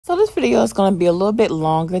So this video is going to be a little bit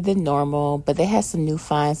longer than normal, but they had some new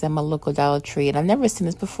finds at my local Dollar Tree, and I've never seen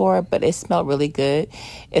this before, but it smelled really good.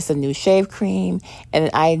 It's a new shave cream, and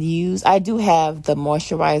I do have the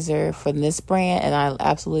moisturizer from this brand, and I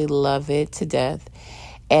absolutely love it to death.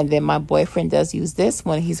 And then my boyfriend does use this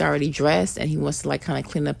one. He's already dressed and he wants to like kind of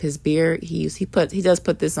clean up his beard. He does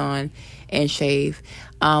put this on and shave.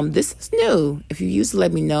 This is new. If you use it,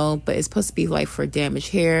 let me know. But it's supposed to be like for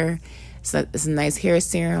damaged hair. It's a nice hair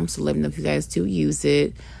serum. So let me know if you guys do use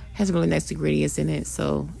it. It has some really nice ingredients in it.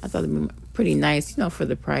 So I thought it'd be pretty nice, for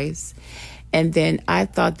the price. And then I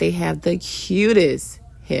thought they have the cutest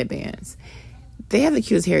headbands. They have the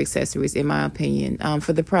cutest hair accessories, in my opinion.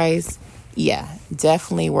 For the price, yeah,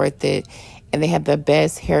 definitely worth it. And they have the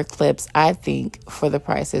best hair clips, I think, for the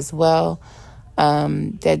price as well.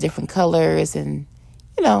 They're different colors, and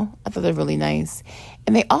I thought they're really nice.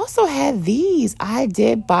 And they also had these. I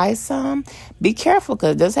did buy some. Be careful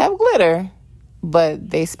because it does have glitter, but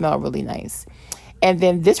they smell really nice. And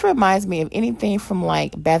then this reminds me of anything from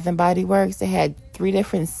like Bath and Body Works. They had 3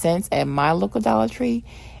 different scents at my local Dollar Tree,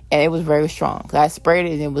 and it was very strong. I sprayed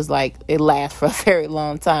it and it was like, it lasts for a very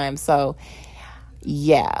long time. So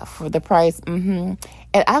yeah, for the price.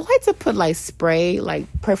 And I like to put like spray, like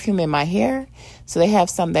perfume in my hair. So they have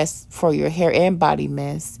some that's for your hair and body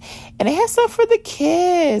mist. And they have some for the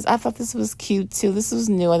kids. I thought this was cute too. This was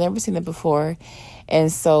new. I've never seen it before.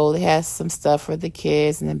 And so they have some stuff for the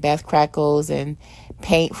kids, and then bath crackles and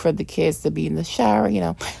paint for the kids to be in the shower.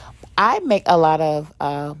 I make a lot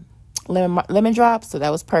of lemon drops, so that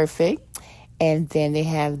was perfect. And then they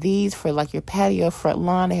have these for like your patio front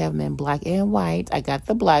lawn. They have them in black and white. I got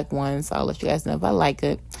the black ones, so I'll let you guys know if I like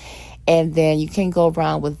it. And then you can go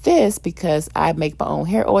around with this because I make my own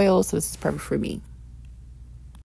hair oil, so this is perfect for me.